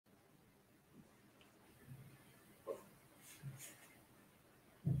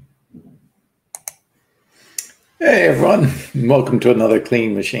Hey everyone, welcome to another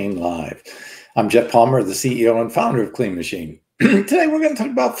Clean Machine Live. I'm Jeff Palmer, the CEO and founder of Clean Machine. Today we're going to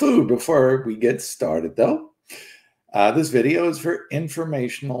talk about food. Before we get started though, this video is for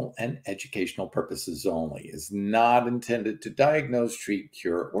informational and educational purposes only. It's not intended to diagnose, treat,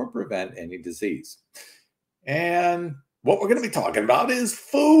 cure, or prevent any disease. And what we're going to be talking about is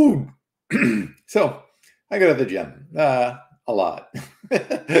food. So I go to the gym a lot.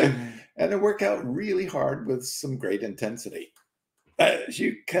 And I work out really hard with some great intensity. As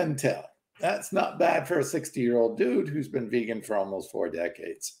you can tell, that's not bad for a 60-year-old dude who's been vegan for almost 4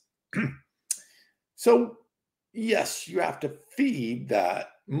 decades. So, yes, you have to feed that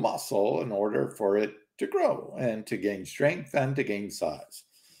muscle in order for it to grow and to gain strength and to gain size.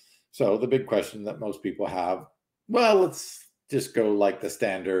 So, the big question that most people have, well, let's just go like the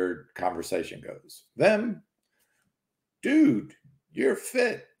standard conversation goes. Then, dude, you're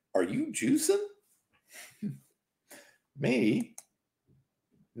fit. Are you juicing? Me?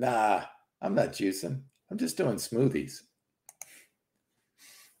 Nah, I'm not juicing. I'm just doing smoothies.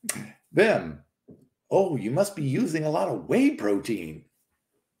 Them? Oh, you must be using a lot of whey protein.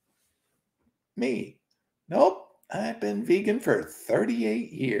 Me? Nope, I've been vegan for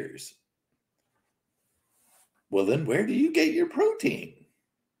 38 years. Well, then where do you get your protein?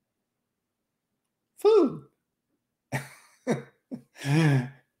 Food.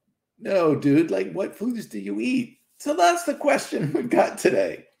 No, dude, like what foods do you eat? So that's the question we got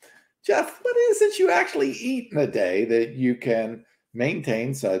today. Jeff, what is it you actually eat in a day that you can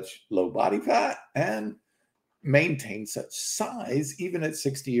maintain such low body fat and maintain such size even at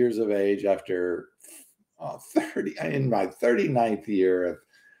 60 years of age after 30 in my 39th year of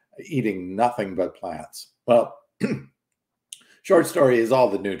eating nothing but plants? Well, short story is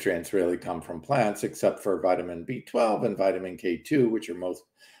all the nutrients really come from plants except for vitamin B12 and vitamin K2, which are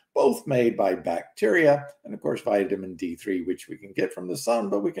both made by bacteria, and of course vitamin D3, which we can get from the sun,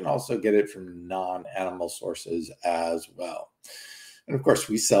 but we can also get it from non-animal sources as well. And of course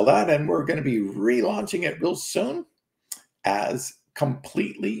we sell that, and we're going to be relaunching it real soon as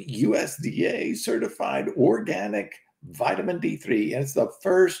completely USDA certified organic vitamin D3. And it's the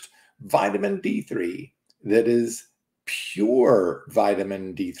first vitamin D3 that is pure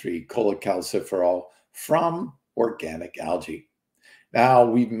vitamin D3 cholecalciferol from organic algae. Now,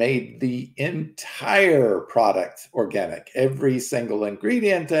 we've made the entire product organic, every single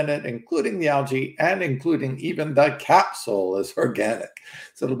ingredient in it, including the algae and including even the capsule is organic.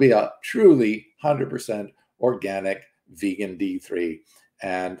 So it'll be a truly 100% organic vegan D3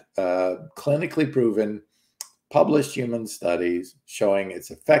 and clinically proven, published human studies showing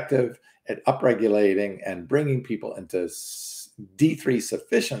it's effective at upregulating and bringing people into D3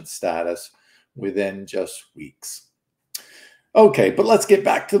 sufficient status within just weeks. Okay, but let's get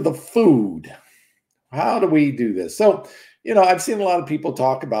back to the food. How do we do this? So, I've seen a lot of people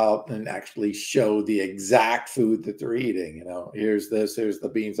talk about and actually show the exact food that they're eating. Here's this, here's the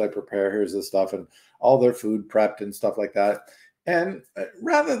beans I prepare, here's the stuff, and all their food prepped and stuff like that. And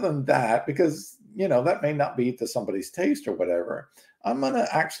rather than that, because, that may not be to somebody's taste or whatever, I'm going to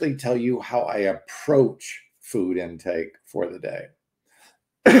actually tell you how I approach food intake for the day.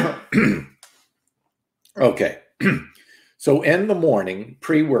 Okay. So in the morning,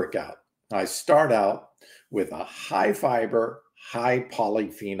 pre-workout, I start out with a high fiber, high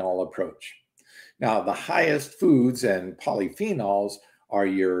polyphenol approach. Now, the highest foods and polyphenols are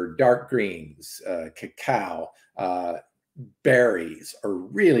your dark greens, cacao, berries are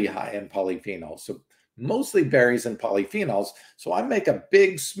really high in polyphenols. So mostly berries and polyphenols. So I make a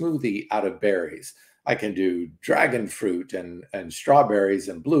big smoothie out of berries. I can do dragon fruit and strawberries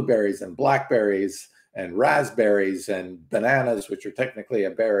and blueberries and blackberries and raspberries and bananas, which are technically a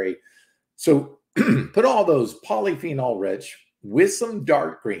berry. So put all those polyphenol rich with some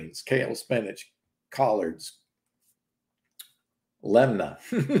dark greens, kale, spinach, collards, lemna.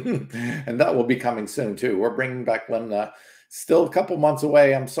 And that will be coming soon too. We're bringing back lemna. Still a couple months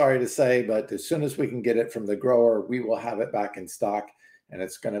away, I'm sorry to say, but as soon as we can get it from the grower, we will have it back in stock. And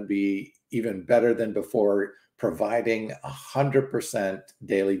it's going to be even better than before, providing 100%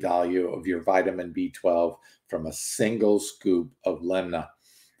 daily value of your vitamin B12 from a single scoop of lemna.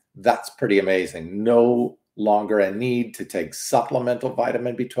 That's pretty amazing. No longer a need to take supplemental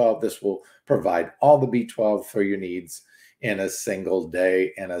vitamin B12. This will provide all the B12 for your needs in a single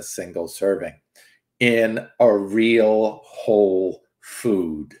day, in a single serving, in a real whole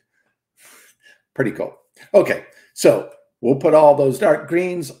food. Pretty cool. Okay, so we'll put all those dark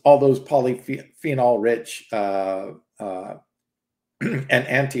greens, all those polyphenol-rich and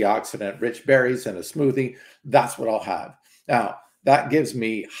antioxidant-rich berries in a smoothie. That's what I'll have. Now, that gives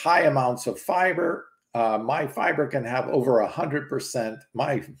me high amounts of fiber, my fiber can have over 100%.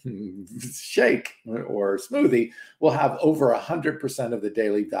 My shake or smoothie will have over 100% of the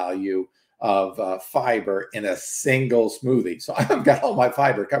daily value of fiber in a single smoothie. So I've got all my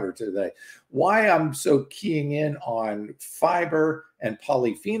fiber covered today. Why I'm so keying in on fiber and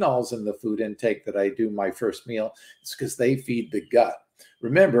polyphenols in the food intake that I do my first meal is because they feed the gut.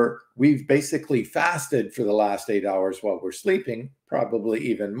 Remember, we've basically fasted for the last 8 hours while we're sleeping, probably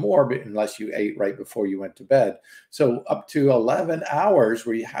even more, but unless you ate right before you went to bed. So up to 11 hours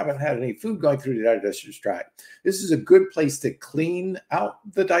where you haven't had any food going through the digestive tract. This is a good place to clean out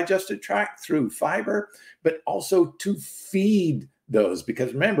the digestive tract through fiber, but also to feed those,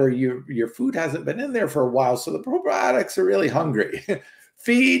 because remember, your food hasn't been in there for a while, so the probiotics are really hungry.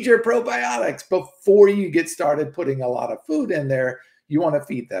 Feed your probiotics before you get started putting a lot of food in there. You want to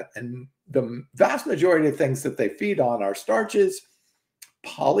feed that. And the vast majority of things that they feed on are starches,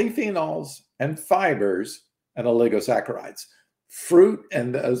 polyphenols, and fibers, and oligosaccharides. Fruit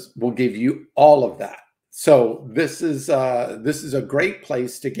and those will give you all of that. So this is a great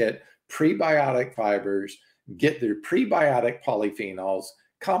place to get prebiotic fibers, get their prebiotic polyphenols,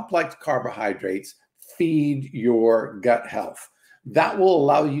 complex carbohydrates, feed your gut health. That will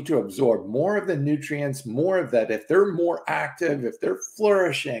allow you to absorb more of the nutrients, more of that. If they're more active, if they're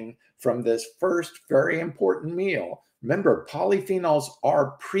flourishing from this first very important meal, remember, polyphenols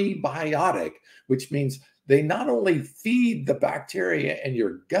are prebiotic, which means they not only feed the bacteria in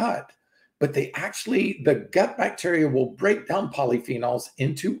your gut, but they actually, the gut bacteria will break down polyphenols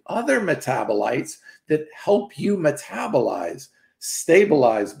into other metabolites that help you metabolize,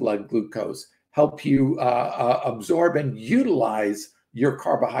 stabilize blood glucose, help you absorb and utilize your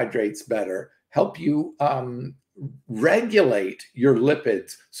carbohydrates better, help you regulate your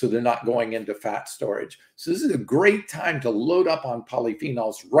lipids so they're not going into fat storage. So this is a great time to load up on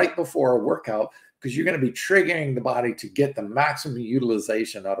polyphenols right before a workout, because you're going to be triggering the body to get the maximum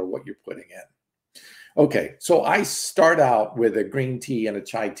utilization out of what you're putting in. Okay, so I start out with a green tea and a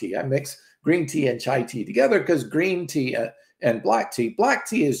chai tea. I mix green tea and chai tea together because green tea and black tea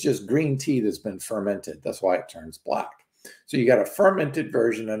is just green tea that's been fermented. That's why it turns black. So you got a fermented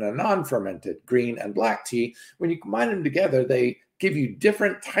version and a non-fermented green and black tea. When you combine them together, they give you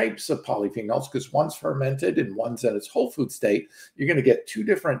different types of polyphenols, because one's fermented and one's in its whole food state. You're going to get two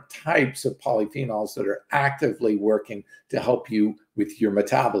different types of polyphenols that are actively working to help you with your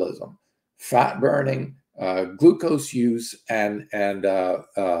metabolism, fat burning, glucose use, and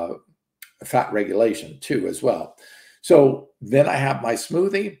fat regulation too as well. So then I have my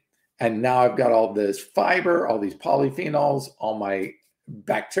smoothie, and now I've got all this fiber, all these polyphenols, all my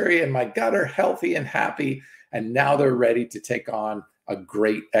bacteria in my gut are healthy and happy, and now they're ready to take on a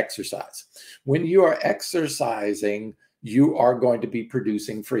great exercise. When you are exercising, you are going to be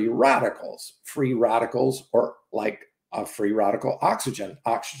producing free radicals. Free radicals, or like a free radical oxygen,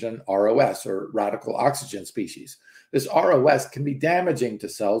 ROS, or radical oxygen species. This ROS can be damaging to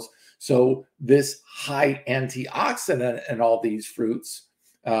cells. So this high antioxidant in all these fruits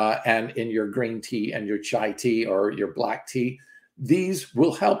and in your green tea and your chai tea or your black tea, these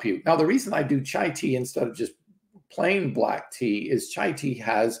will help you. Now, the reason I do chai tea instead of just plain black tea is chai tea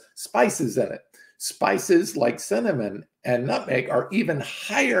has spices in it. Spices like cinnamon and nutmeg are even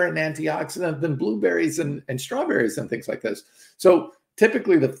higher in antioxidant than blueberries and strawberries and things like this. So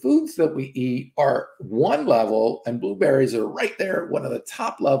typically the foods that we eat are one level, and blueberries are right there, one of the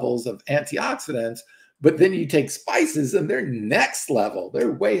top levels of antioxidants. But then you take spices and they're next level.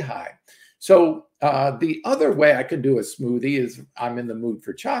 They're way high. So the other way I could do a smoothie is, I'm in the mood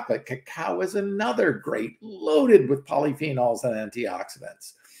for chocolate. Cacao is another great, loaded with polyphenols and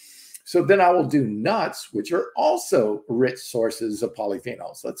antioxidants. So then I will do nuts, which are also rich sources of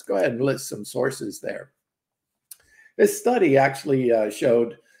polyphenols. Let's go ahead and list some sources there. This study actually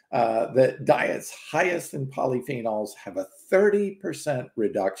showed that diets highest in polyphenols have a 30%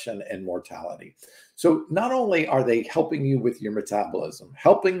 reduction in mortality. So not only are they helping you with your metabolism,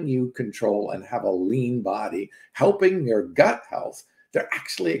 helping you control and have a lean body, helping your gut health, they're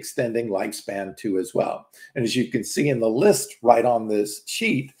actually extending lifespan too as well. And as you can see in the list right on this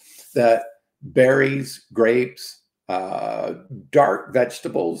sheet, that berries, grapes, dark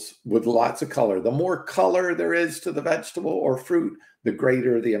vegetables with lots of color. The more color there is to the vegetable or fruit, the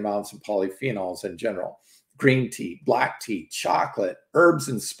greater the amounts of polyphenols in general. Green tea, black tea, chocolate, herbs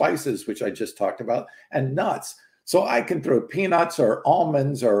and spices, which I just talked about, and nuts. So I can throw peanuts or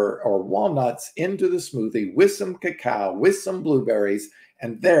almonds or walnuts into the smoothie with some cacao, with some blueberries,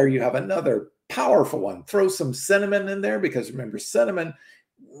 and there you have another powerful one. Throw some cinnamon in there, because remember, cinnamon,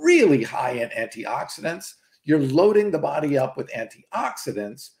 really high in antioxidants. You're loading the body up with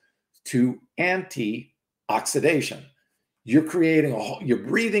antioxidants to antioxidation. You're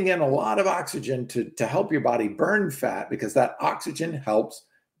breathing in a lot of oxygen to help your body burn fat, because that oxygen helps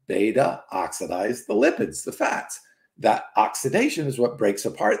beta oxidize the lipids, the fats. That oxidation is what breaks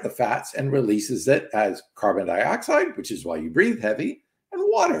apart the fats and releases it as carbon dioxide, which is why you breathe heavy, and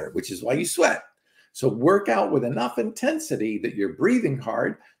water, which is why you sweat. So work out with enough intensity that you're breathing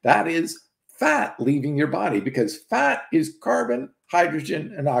hard. That is fat leaving your body, because fat is carbon,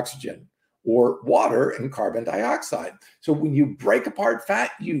 hydrogen, and oxygen, or water and carbon dioxide. So when you break apart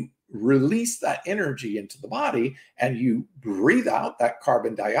fat, you release that energy into the body and you breathe out that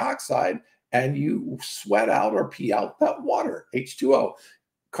carbon dioxide and you sweat out or pee out that water, H2O.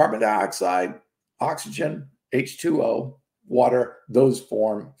 Carbon dioxide, oxygen, H2O, water, those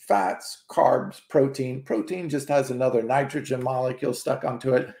form fats, carbs, protein. Protein just has another nitrogen molecule stuck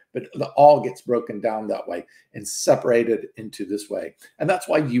onto it, but it all gets broken down that way and separated into this way. And that's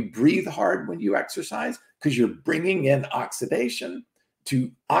why you breathe hard when you exercise, because you're bringing in oxidation to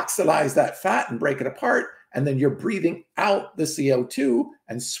oxidize that fat and break it apart. And then you're breathing out the CO2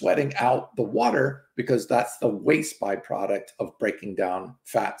 and sweating out the water, because that's the waste byproduct of breaking down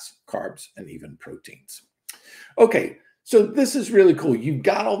fats, carbs, and even proteins. Okay, so this is really cool. You've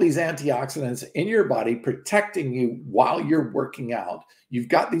got all these antioxidants in your body protecting you while you're working out. You've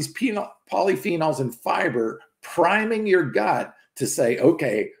got these polyphenols and fiber priming your gut to say,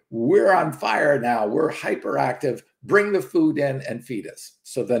 okay, we're on fire now. We're hyperactive. Bring the food in and feed us.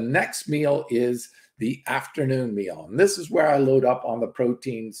 So the next meal is the afternoon meal. And this is where I load up on the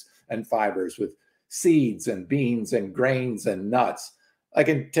proteins and fibers with seeds and beans and grains and nuts. I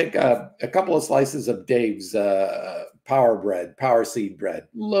can take a couple of slices of Dave's power seed bread,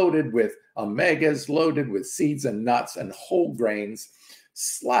 loaded with omegas, loaded with seeds and nuts and whole grains.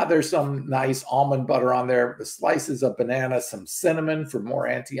 Slather some nice almond butter on there, the slices of banana, some cinnamon for more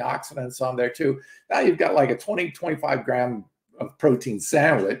antioxidants on there too. Now you've got like a 20-25 gram of protein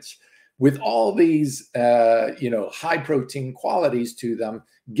sandwich with all these high protein qualities to them,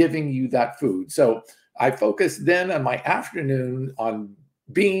 giving you that food. So I focus then on my afternoon on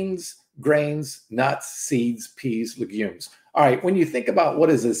beans, grains, nuts, seeds, peas, legumes. All right, when you think about what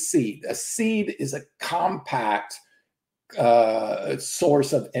is a seed is a compact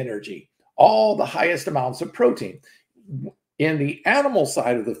source of energy, all the highest amounts of protein. In the animal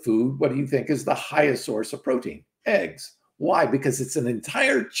side of the food, what do you think is the highest source of protein? Eggs. Why? Because it's an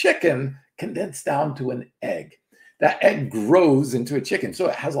entire chicken condensed down to an egg. That egg grows into a chicken, so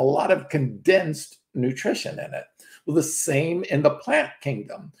it has a lot of condensed nutrition in it. Well, the same in the plant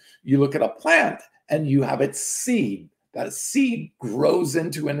kingdom. You look at a plant and you have its seed. That seed grows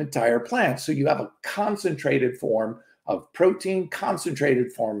into an entire plant. So you have a concentrated form of protein,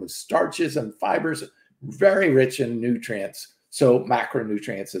 concentrated form of starches and fibers, very rich in nutrients. So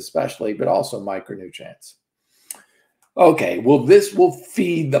macronutrients especially, but also micronutrients. Okay, well, this will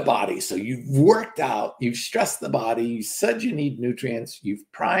feed the body. So you've worked out, you've stressed the body, you said you need nutrients, you've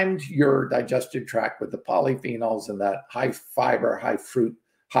primed your digestive tract with the polyphenols and that high fiber, high fruit,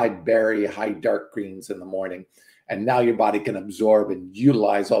 high berry, high dark greens in the morning. And now your body can absorb and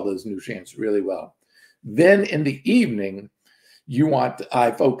utilize all those nutrients really well. Then in the evening,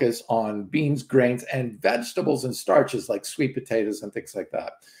 I focus on beans, grains, and vegetables and starches like sweet potatoes and things like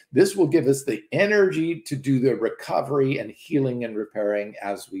that. This will give us the energy to do the recovery and healing and repairing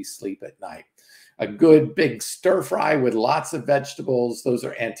as we sleep at night. A good big stir fry with lots of vegetables. Those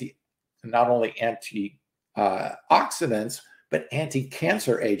are not only antioxidants, but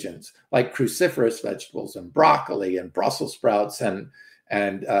anti-cancer agents like cruciferous vegetables and broccoli and Brussels sprouts and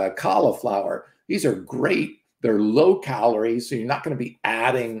cauliflower. These are great. They're low calories, so you're not going to be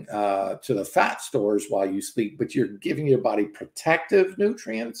adding to the fat stores while you sleep, but you're giving your body protective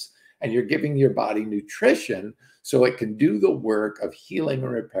nutrients and you're giving your body nutrition so it can do the work of healing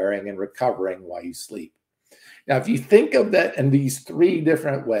and repairing and recovering while you sleep. Now, if you think of that in these three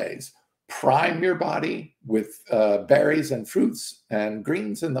different ways, prime your body with berries and fruits and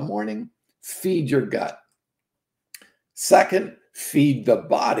greens in the morning, feed your gut. Second, feed the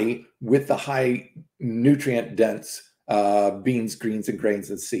body with the high nutrient dense beans, greens, and grains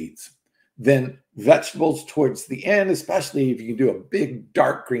and seeds. Then vegetables towards the end, especially if you can do a big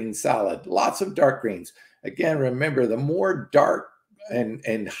dark green salad, lots of dark greens. Again, remember, the more dark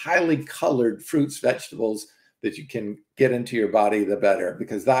and highly colored fruits, vegetables that you can get into your body, the better,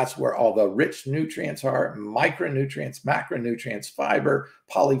 because that's where all the rich nutrients are, micronutrients, macronutrients, fiber,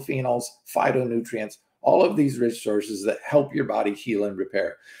 polyphenols, phytonutrients, all of these rich sources that help your body heal and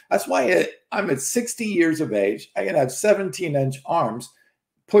repair. That's why I'm at 60 years of age. I can have 17-inch arms,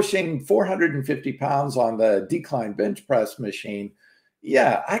 pushing 450 pounds on the decline bench press machine,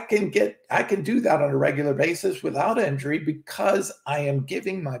 Yeah, I can do that on a regular basis without injury because I am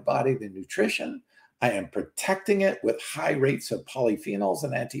giving my body the nutrition. I am protecting it with high rates of polyphenols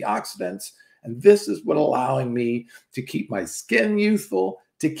and antioxidants. And this is what allowing me to keep my skin youthful,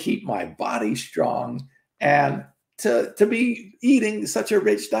 to keep my body strong, and to be eating such a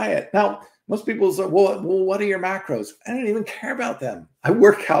rich diet. Now, most people say, well, what are your macros? I don't even care about them. I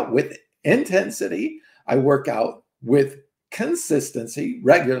work out with intensity. I work out with consistency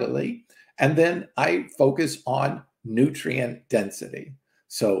regularly, and then I focus on nutrient density.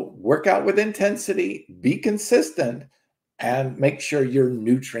 So work out with intensity, be consistent, and make sure you're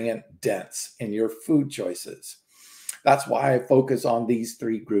nutrient dense in your food choices. That's why I focus on these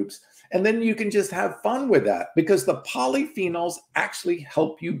three groups. And then you can just have fun with that because the polyphenols actually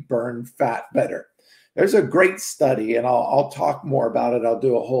help you burn fat better. There's a great study, and I'll talk more about it. I'll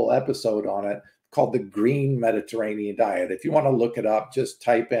do a whole episode on it, called the Green Mediterranean Diet. If you want to look it up, just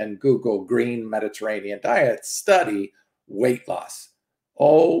type in Google Green Mediterranean Diet study weight loss.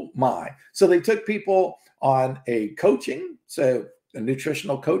 Oh my. So they took people on a coaching, so a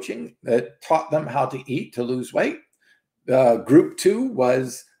nutritional coaching that taught them how to eat to lose weight. Group 2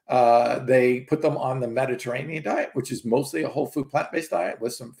 was they put them on the Mediterranean diet, which is mostly a whole food plant-based diet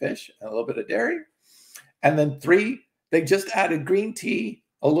with some fish and a little bit of dairy. And then 3, they just added green tea,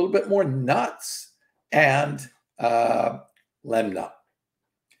 a little bit more nuts, and lemna.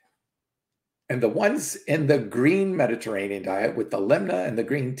 And the ones in the green Mediterranean diet with the lemna and the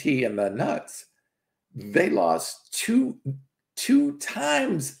green tea and the nuts, they lost two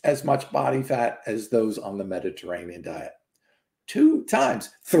times as much body fat as those on the Mediterranean diet. 2 times,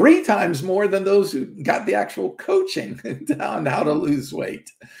 3 times more than those who got the actual coaching on how to lose weight.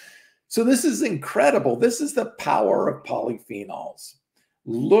 So this is incredible. This is the power of polyphenols.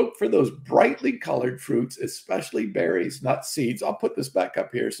 Look for those brightly colored fruits, especially berries, nuts, seeds. I'll put this back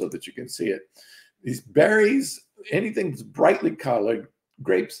up here so that you can see it. These berries, anything that's brightly colored,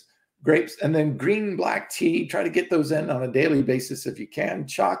 grapes, and then green, black tea. Try to get those in on a daily basis if you can.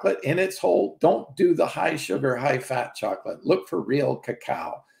 Chocolate in its whole. Don't do the high sugar, high fat chocolate. Look for real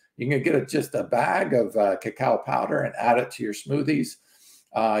cacao. You can get just a bag of cacao powder and add it to your smoothies.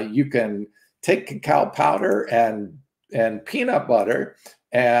 You can take cacao powder and peanut butter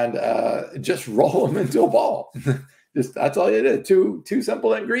and just roll them into a ball. That's all you did. Two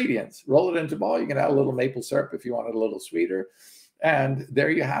simple ingredients. Roll it into a ball. You can add a little maple syrup if you want it a little sweeter. And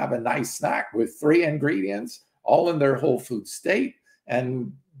there you have a nice snack with 3 ingredients, all in their whole food state.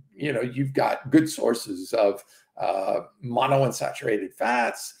 And you've got good sources of monounsaturated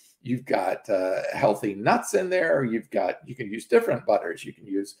fats. You've got healthy nuts in there. You can use different butters. You can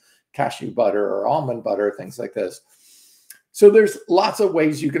use cashew butter or almond butter, things like this. So there's lots of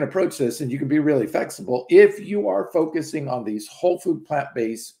ways you can approach this, and you can be really flexible if you are focusing on these whole food,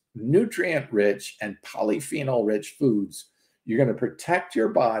 plant-based, nutrient-rich, and polyphenol-rich foods. You're going to protect your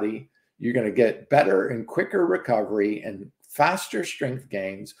body. You're going to get better and quicker recovery and faster strength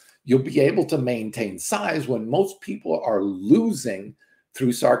gains. You'll be able to maintain size when most people are losing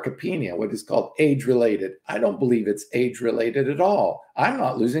through sarcopenia, what is called age-related. I don't believe it's age-related at all. I'm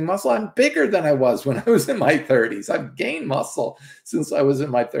not losing muscle. I'm bigger than I was when I was in my 30s. I've gained muscle since I was in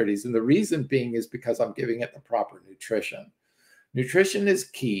my 30s. And the reason being is because I'm giving it the proper nutrition. Nutrition is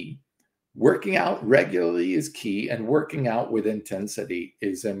key. Working out regularly is key, and working out with intensity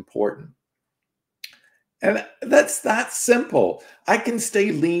is important. And that's that simple. I can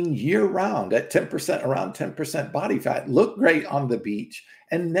stay lean year round at 10%, around 10% body fat, look great on the beach,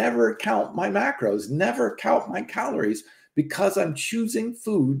 and never count my macros, never count my calories, because I'm choosing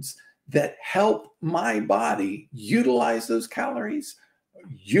foods that help my body utilize those calories,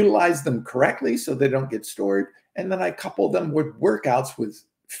 utilize them correctly so they don't get stored. And then I couple them with workouts with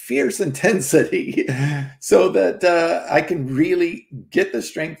fierce intensity so that I can really get the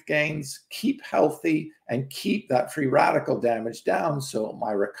strength gains, keep healthy, and keep that free radical damage down so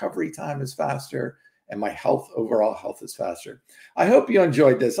my recovery time is faster and my overall health is faster. I hope you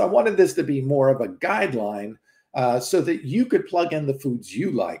enjoyed this. I wanted this to be more of a guideline so that you could plug in the foods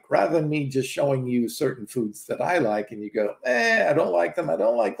you like, rather than me just showing you certain foods that I like and you go, I don't like them. I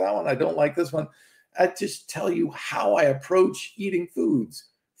don't like that one. I don't like this one. I just tell you how I approach eating foods.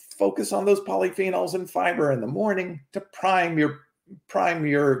 Focus on those polyphenols and fiber in the morning to prime your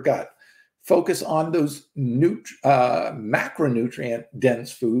gut. Focus on those macronutrient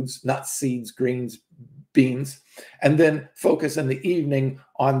dense foods, nuts, seeds, greens, beans, and then focus in the evening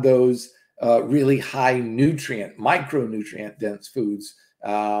on those really high nutrient, micronutrient dense foods,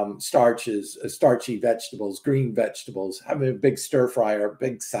 starches, starchy vegetables, green vegetables, having a big stir fry or a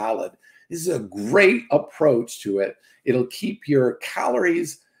big salad. This is a great approach to it. It'll keep your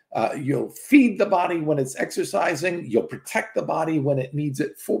calories. You'll feed the body when it's exercising. You'll protect the body when it needs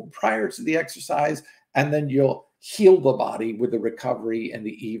it prior to the exercise. And then you'll heal the body with the recovery in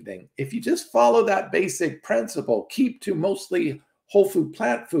the evening. If you just follow that basic principle, keep to mostly whole food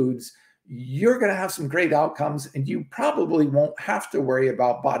plant foods, you're going to have some great outcomes, and you probably won't have to worry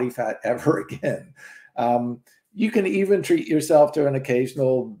about body fat ever again. You can even treat yourself to an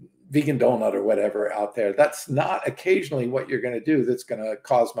occasional vegan donut or whatever out there. That's not occasionally what you're going to do that's going to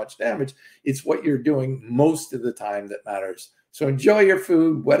cause much damage. It's what you're doing most of the time that matters. So enjoy your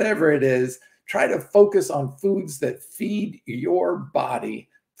food, whatever it is. Try to focus on foods that feed your body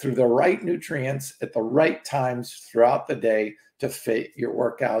through the right nutrients at the right times throughout the day to fit your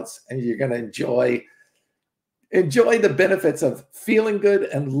workouts, and you're going to enjoy the benefits of feeling good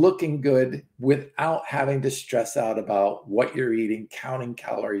and looking good without having to stress out about what you're eating, counting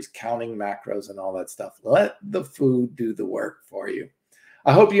calories, counting macros, and all that stuff. Let the food do the work for you.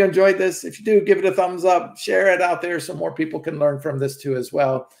 I hope you enjoyed this. If you do, give it a thumbs up, share it out there so more people can learn from this too as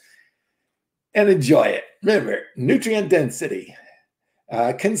well. And enjoy it. Remember, nutrient density,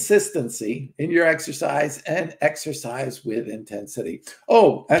 consistency in your exercise, and exercise with intensity.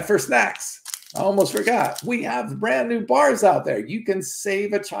 Oh, and for snacks, I almost forgot, we have brand new bars out there. You can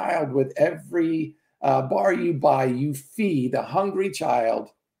save a child with every bar you buy. You feed a hungry child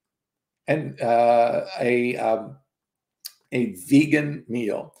and a vegan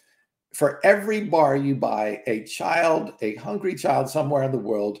meal. For every bar you buy, a hungry child somewhere in the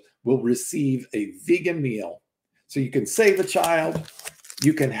world will receive a vegan meal. So you can save a child,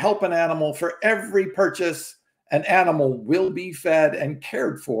 you can help an animal. For every purchase, an animal will be fed and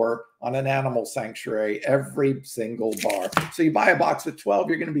cared for on an animal sanctuary, every single bar. So you buy a box of 12,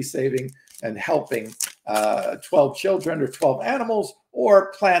 you're going to be saving and helping 12 children or 12 animals,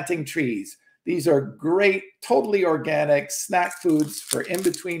 or planting trees. These are great, totally organic snack foods for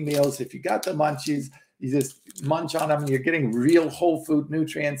in-between meals. If you got the munchies, you just munch on them. You're getting real whole food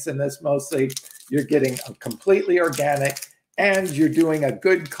nutrients in this mostly. You're getting a completely organic, and you're doing a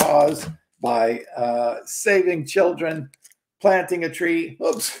good cause by saving children, planting a tree,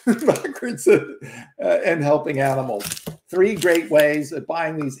 backwards, and helping animals. 3 great ways of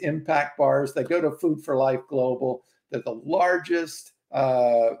buying these impact bars. They go to Food for Life Global. They're the largest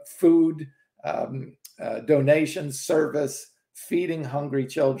food donation service, feeding hungry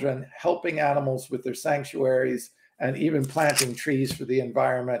children, helping animals with their sanctuaries, and even planting trees for the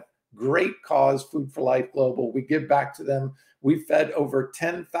environment. Great cause, Food for Life Global. We give back to them. We fed over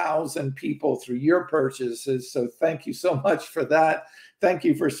 10,000 people through your purchases. So thank you so much for that. Thank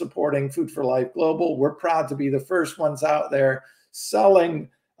you for supporting Food for Life Global. We're proud to be the first ones out there selling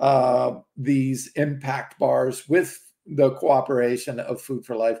these impact bars with the cooperation of Food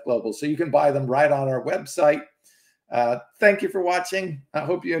for Life Global. So you can buy them right on our website. Thank you for watching. I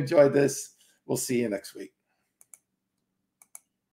hope you enjoyed this. We'll see you next week.